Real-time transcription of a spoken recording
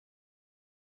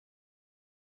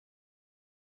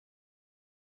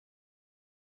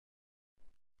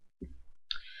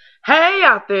Hey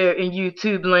out there in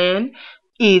YouTube land,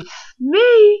 it's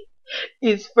me.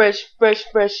 It's fresh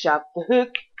off the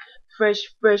hook. Fresh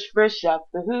off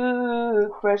the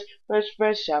hook. Fresh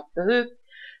off the hook.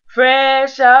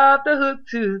 Fresh off the hook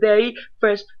today.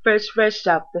 Fresh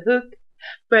off the hook.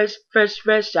 Fresh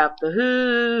off the hook.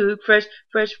 Fresh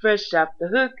off the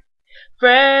hook.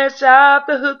 Fresh off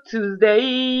the hook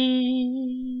today.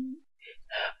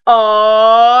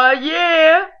 Oh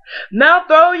yeah. Now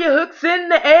throw your hooks in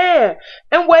the air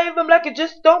and wave them like you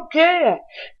just don't care.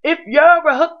 If you're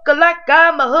a hooker like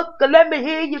I'm a hooker, let me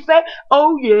hear you say,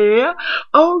 oh yeah,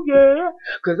 oh yeah.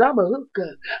 Cause I'm a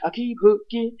hooker. I keep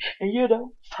hooking and you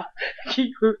don't stop. I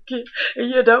keep hooking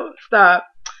and you don't stop.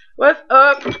 What's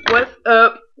up? What's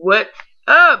up? What's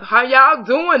up? How y'all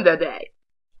doing today?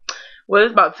 Well,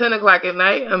 it's about 10 o'clock at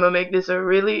night. I'm gonna make this a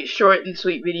really short and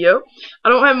sweet video. I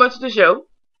don't have much to show.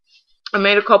 I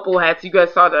made a couple hats. You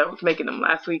guys saw that I was making them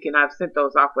last week, and I've sent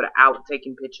those off without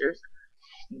taking pictures.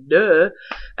 Duh.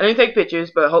 I didn't take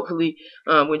pictures, but hopefully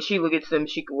when Sheila gets them,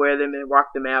 she can wear them and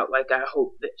rock them out like I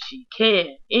hope that she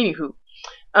can. Anywho,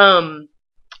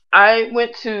 I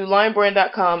went to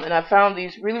linebrand.com and I found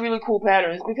these really cool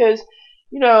patterns because,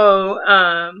 you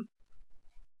know,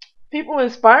 people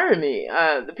inspire me.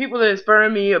 The people that inspire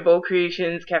me are Bow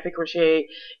Creations, Cafe Crochet,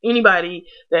 anybody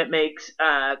that makes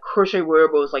crochet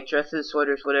wearables like dresses,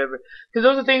 sweaters, whatever. Because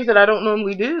those are things that I don't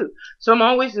normally do. So I'm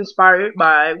always inspired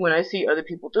by when I see other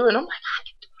people do it. I'm like,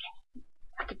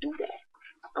 I can do that.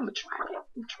 I'm going to try that. I'm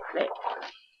going to try that.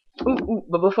 Ooh,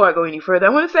 but before I go any further, I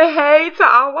want to say hey to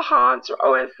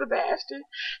Alejandro and Sebastian.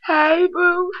 Hey,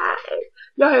 boo. Hey.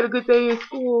 Y'all had a good day in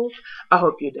school. I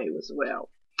hope your day was well.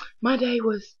 My day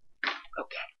was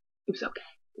okay. It was okay.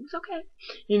 It was okay.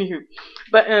 Anywho.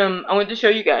 But I wanted to show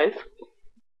you guys.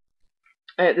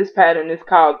 This pattern is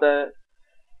called the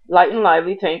Light and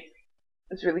Lively Tank.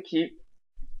 It's really cute.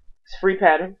 It's a free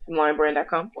pattern from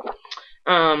linebrand.com.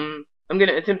 I'm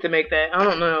gonna attempt to make that. I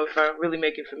don't know if I really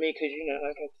make it for me because, you know,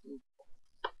 I got some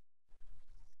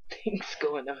things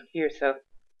going on here. So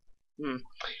and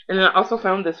then I also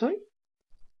found this one.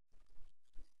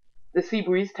 The Sea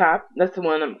Breeze top. That's the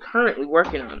one I'm currently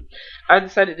working on. I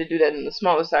decided to do that in the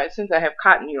smaller size since I have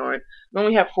cotton yarn. I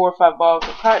only have 4 or 5 balls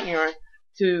of cotton yarn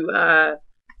to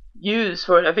use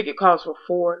for it. I think it calls for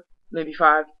 4, maybe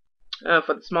 5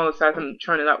 for the smaller size. I'm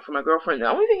trying it out for my girlfriend. The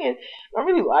only thing I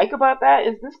really like about that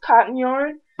is this cotton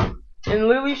yarn and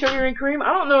Lily Sugar and Cream.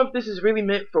 I don't know if this is really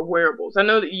meant for wearables. I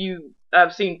know that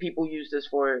I've seen people use this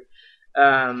for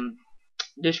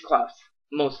dishcloths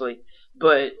mostly,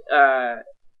 but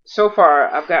so far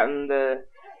I've gotten the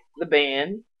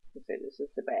band. Let's say this is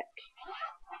the back.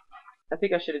 I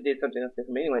think I should have did something else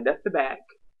different. Anyway, that's the back,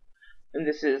 and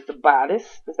this is the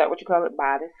bodice. Is that what you call it,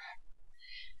 bodice?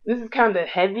 This is kind of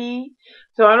heavy,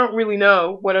 so I don't really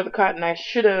know what other cotton I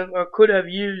should have or could have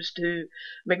used to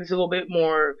make this a little bit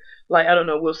more, like, I don't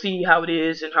know. We'll see how it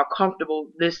is and how comfortable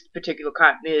this particular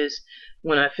cotton is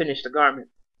when I finish the garment.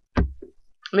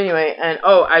 Anyway, and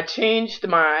oh, I changed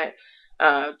my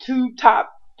tube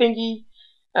top thingy.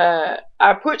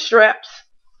 I put straps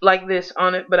like this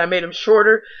on it, but I made them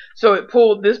shorter, so it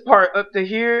pulled this part up to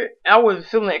here. I wasn't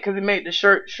feeling that because it made the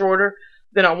shirt shorter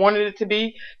than I wanted it to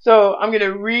be. So I'm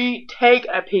gonna retake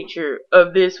a picture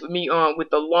of this with me on with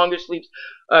the longer sleeves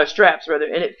straps rather,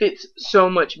 and it fits so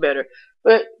much better.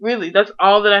 But really, that's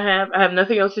all that I have. I have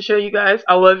nothing else to show you guys.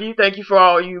 I love you. Thank you for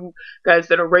all you guys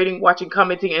that are rating, watching,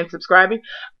 commenting, and subscribing.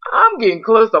 I'm getting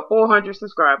close to 400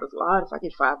 subscribers. God, if I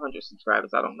get 500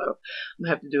 subscribers, I don't know. I'm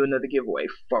gonna have to do another giveaway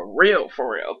for real, for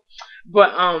real.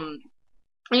 But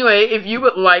anyway, if you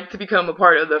would like to become a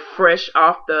part of the Fresh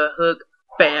Off the Hook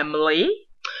family,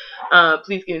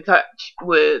 please get in touch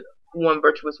with One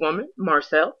Virtuous Woman,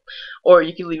 Marcel, or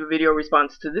you can leave a video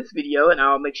response to this video, and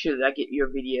I'll make sure that I get your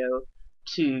video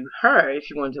to her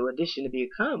if you want to audition to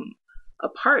become a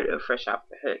part of Fresh Off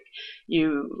the Hook.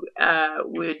 You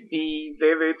would be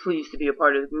very pleased to be a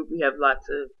part of the group. We have lots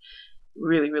of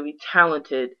really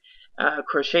talented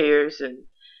crocheters, and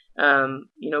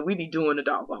you know, we be doing the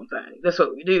doggone thing. That's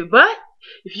what we do. But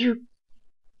if you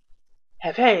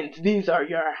have hands, these are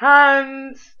your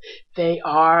hands. They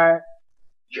are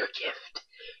your gift.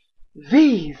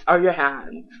 These are your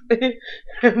hands. They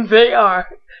are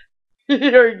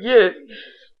your gift.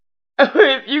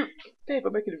 If you, babe,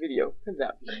 I'm making a video. Turns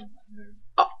out,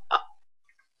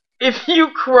 if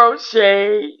you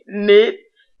crochet, knit,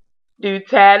 do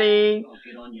tatting,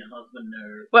 get on your husband's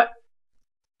nerve. What?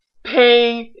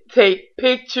 Paint, take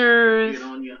pictures, get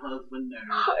on your husband's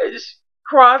nerve.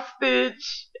 Cross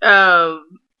stitch,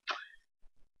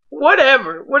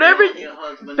 whatever,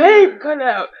 babe, cut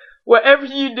out. Whatever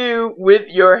you do with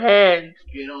your hands.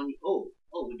 Get on you.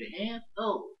 Oh, with the hands?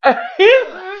 Oh.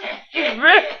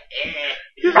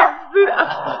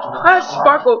 Hush,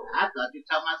 Sparkle. I thought you were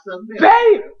talking about something else.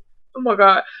 Babe! Oh my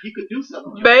God. You could do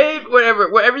something. Babe,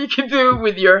 whatever you can do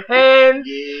with your hands.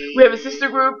 Yeah. We have a sister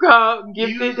group called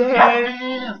Gifted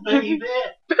Hands. Baby.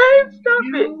 Babe, stop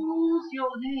it. Use your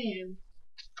hands.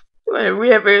 We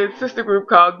have a sister group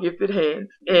called Gifted Hands,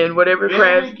 and whatever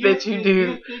crafts that you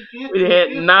do with your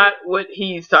hand, not what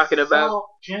he's talking about. Soft,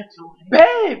 gentle hands.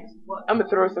 Babe, What? I'm gonna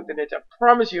throw something at you. I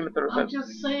promise you, I'm gonna throw I'm something.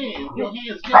 just saying, your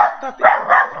hands just Stop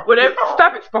it. Whatever.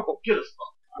 Stop it, Sparkle. get a spot.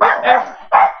 Whatever.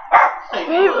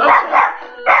 Babe,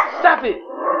 stop it.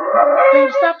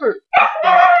 Babe, stop her.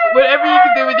 Whatever you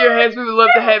can do with your hands, we would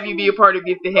love to have you be a part of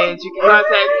Gifted Hands. You can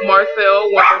contact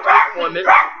Marcel, Wonderful Woman.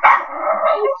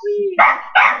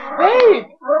 Babe,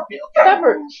 stop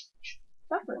her.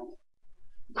 Stop her.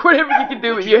 Whatever you can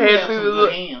do with your hands, we would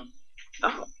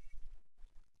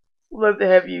love to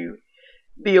have you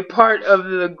be a part of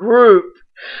the group.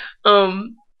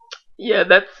 Yeah,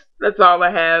 that's all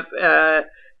I have.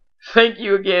 Thank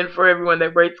you again for everyone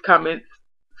that rates, comments,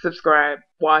 subscribe,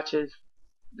 watches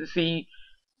to see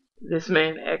this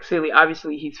man act silly.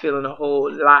 Obviously, he's feeling a whole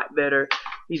lot better.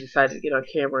 He decided to get on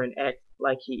camera and act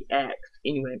like he acts.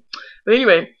 Anyway,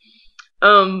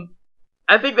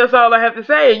 I think that's all I have to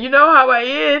say. And you know how I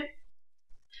end.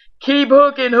 Keep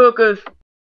hooking, hookers.